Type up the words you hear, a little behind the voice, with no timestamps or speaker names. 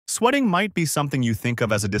Sweating might be something you think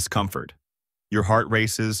of as a discomfort. Your heart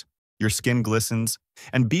races, your skin glistens,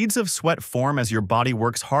 and beads of sweat form as your body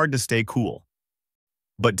works hard to stay cool.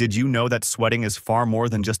 But did you know that sweating is far more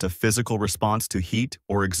than just a physical response to heat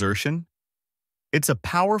or exertion? It's a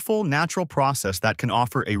powerful, natural process that can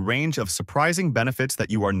offer a range of surprising benefits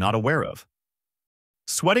that you are not aware of.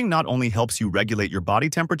 Sweating not only helps you regulate your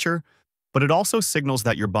body temperature, but it also signals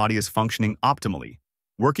that your body is functioning optimally,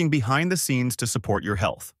 working behind the scenes to support your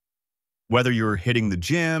health. Whether you're hitting the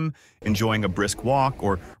gym, enjoying a brisk walk,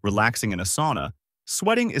 or relaxing in a sauna,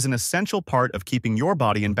 sweating is an essential part of keeping your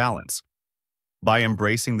body in balance. By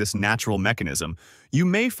embracing this natural mechanism, you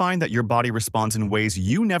may find that your body responds in ways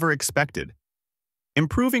you never expected,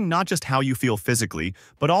 improving not just how you feel physically,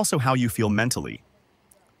 but also how you feel mentally.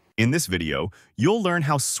 In this video, you'll learn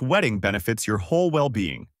how sweating benefits your whole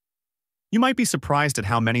well-being. You might be surprised at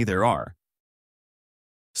how many there are.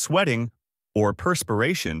 Sweating, or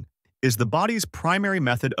perspiration, is the body's primary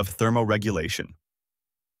method of thermoregulation.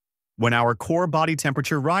 When our core body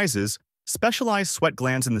temperature rises, specialized sweat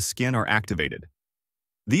glands in the skin are activated.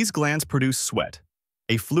 These glands produce sweat,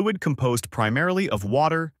 a fluid composed primarily of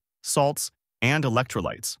water, salts, and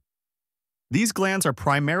electrolytes. These glands are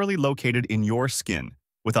primarily located in your skin,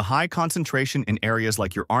 with a high concentration in areas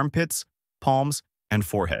like your armpits, palms, and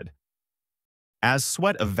forehead. As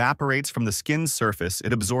sweat evaporates from the skin's surface,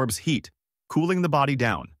 it absorbs heat, cooling the body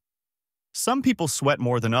down. Some people sweat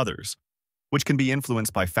more than others, which can be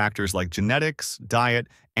influenced by factors like genetics, diet,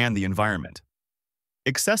 and the environment.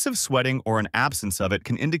 Excessive sweating or an absence of it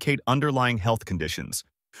can indicate underlying health conditions,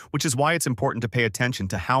 which is why it's important to pay attention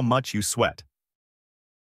to how much you sweat.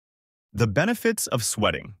 The benefits of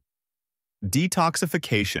sweating.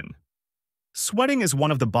 Detoxification. Sweating is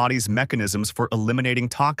one of the body's mechanisms for eliminating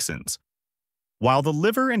toxins. While the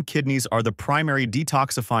liver and kidneys are the primary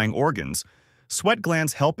detoxifying organs, sweat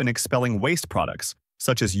glands help in expelling waste products,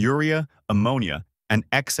 such as urea, ammonia, and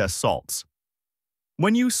excess salts.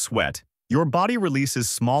 When you sweat, your body releases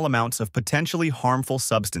small amounts of potentially harmful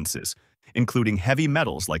substances, including heavy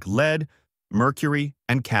metals like lead, mercury,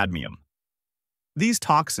 and cadmium. These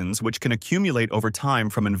toxins, which can accumulate over time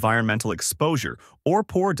from environmental exposure or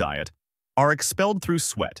poor diet, are expelled through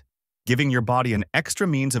sweat, giving your body an extra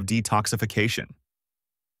means of detoxification.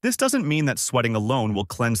 This doesn't mean that sweating alone will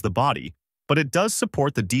cleanse the body, but it does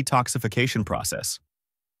support the detoxification process.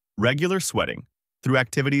 Regular sweating, through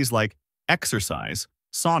activities like exercise,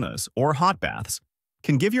 saunas, or hot baths,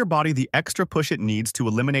 can give your body the extra push it needs to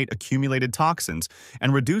eliminate accumulated toxins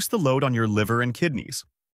and reduce the load on your liver and kidneys.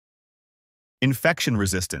 Infection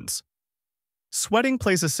resistance. Sweating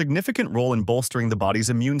plays a significant role in bolstering the body's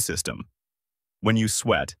immune system. When you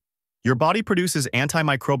sweat, your body produces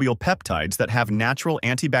antimicrobial peptides that have natural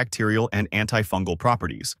antibacterial and antifungal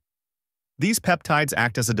properties. These peptides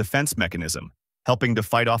act as a defense mechanism, helping to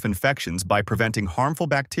fight off infections by preventing harmful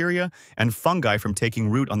bacteria and fungi from taking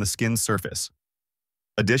root on the skin's surface.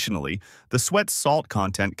 Additionally, the sweat's salt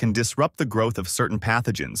content can disrupt the growth of certain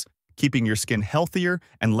pathogens, keeping your skin healthier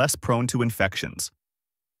and less prone to infections.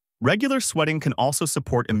 Regular sweating can also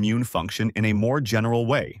support immune function in a more general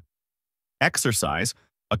way. Exercise,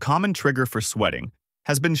 a common trigger for sweating,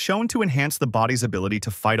 has been shown to enhance the body's ability to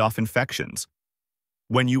fight off infections.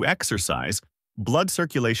 When you exercise, blood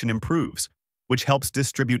circulation improves, which helps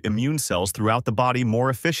distribute immune cells throughout the body more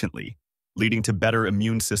efficiently, leading to better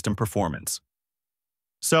immune system performance.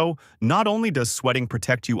 So, not only does sweating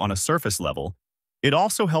protect you on a surface level, it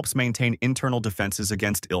also helps maintain internal defenses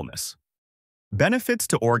against illness. Benefits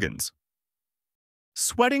to organs.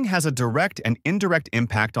 Sweating has a direct and indirect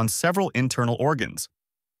impact on several internal organs.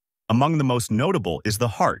 Among the most notable is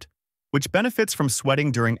the heart, which benefits from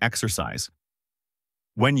sweating during exercise.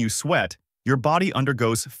 When you sweat, your body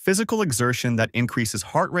undergoes physical exertion that increases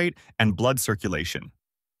heart rate and blood circulation.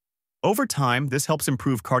 Over time, this helps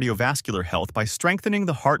improve cardiovascular health by strengthening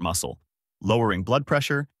the heart muscle, lowering blood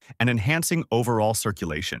pressure, and enhancing overall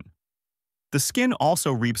circulation. The skin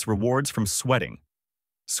also reaps rewards from sweating.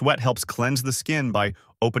 Sweat helps cleanse the skin by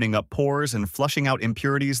opening up pores and flushing out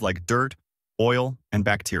impurities like dirt, oil, and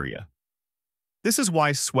bacteria. This is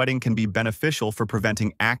why sweating can be beneficial for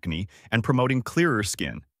preventing acne and promoting clearer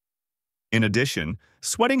skin. In addition,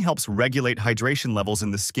 sweating helps regulate hydration levels in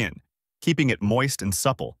the skin, keeping it moist and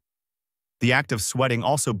supple. The act of sweating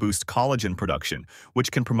also boosts collagen production,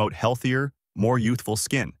 which can promote healthier, more youthful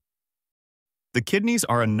skin. The kidneys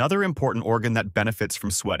are another important organ that benefits from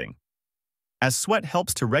sweating. As sweat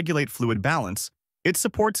helps to regulate fluid balance, it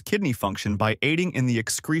supports kidney function by aiding in the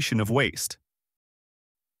excretion of waste.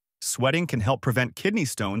 Sweating can help prevent kidney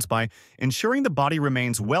stones by ensuring the body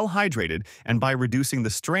remains well hydrated and by reducing the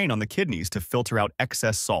strain on the kidneys to filter out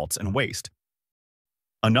excess salts and waste.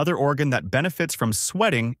 Another organ that benefits from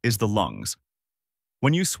sweating is the lungs.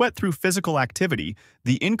 When you sweat through physical activity,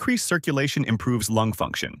 the increased circulation improves lung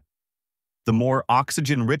function. The more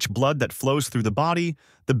oxygen-rich blood that flows through the body,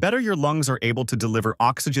 the better your lungs are able to deliver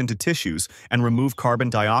oxygen to tissues and remove carbon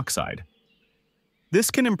dioxide. This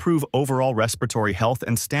can improve overall respiratory health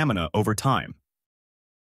and stamina over time.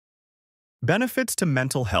 Benefits to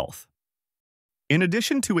mental health. In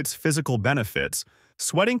addition to its physical benefits,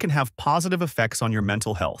 sweating can have positive effects on your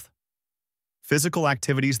mental health. Physical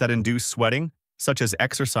activities that induce sweating, such as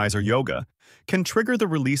exercise or yoga, can trigger the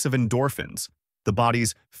release of endorphins, the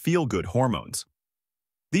body's feel-good hormones.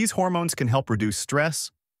 These hormones can help reduce stress,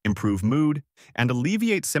 improve mood, and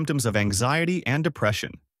alleviate symptoms of anxiety and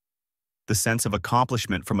depression. The sense of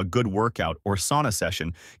accomplishment from a good workout or sauna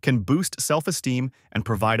session can boost self-esteem and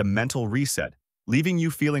provide a mental reset, leaving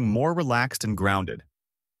you feeling more relaxed and grounded.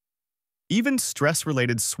 Even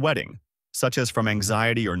stress-related sweating, such as from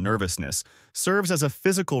anxiety or nervousness, serves as a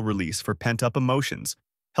physical release for pent-up emotions,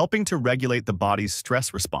 helping to regulate the body's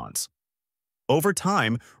stress response. Over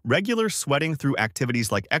time, regular sweating through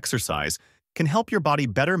activities like exercise can help your body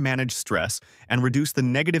better manage stress and reduce the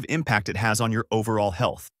negative impact it has on your overall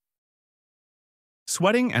health.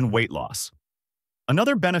 Sweating and weight loss.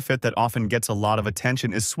 Another benefit that often gets a lot of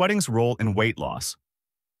attention is sweating's role in weight loss.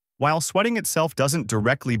 While sweating itself doesn't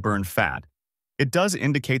directly burn fat, it does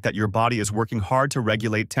indicate that your body is working hard to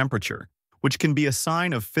regulate temperature, which can be a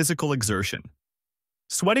sign of physical exertion.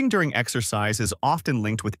 Sweating during exercise is often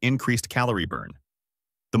linked with increased calorie burn.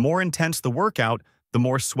 The more intense the workout, the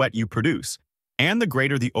more sweat you produce, and the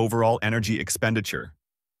greater the overall energy expenditure.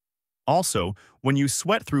 Also, when you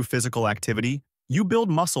sweat through physical activity, you build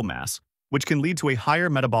muscle mass, which can lead to a higher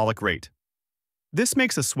metabolic rate. This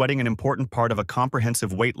makes sweating an important part of a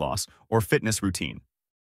comprehensive weight loss or fitness routine.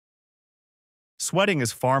 Sweating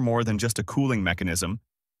is far more than just a cooling mechanism.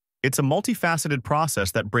 It's a multifaceted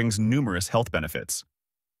process that brings numerous health benefits.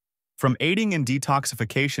 From aiding in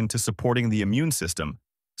detoxification to supporting the immune system,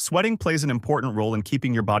 sweating plays an important role in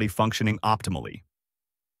keeping your body functioning optimally.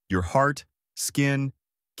 Your heart, skin,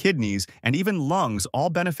 kidneys, and even lungs all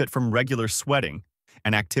benefit from regular sweating,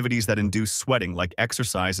 and activities that induce sweating like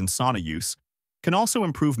exercise and sauna use can also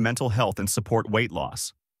improve mental health and support weight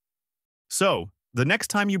loss. So, the next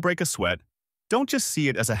time you break a sweat, don't just see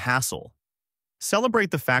it as a hassle. Celebrate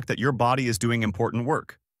the fact that your body is doing important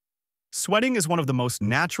work. Sweating is one of the most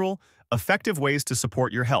natural, effective ways to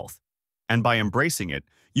support your health, and by embracing it,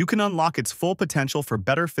 you can unlock its full potential for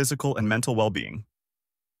better physical and mental well-being.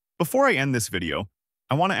 Before I end this video,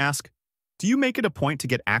 I want to ask, do you make it a point to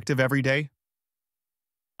get active every day?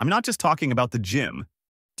 I'm not just talking about the gym.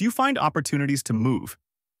 Do you find opportunities to move,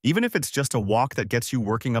 even if it's just a walk that gets you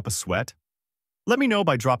working up a sweat? Let me know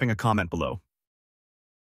by dropping a comment below.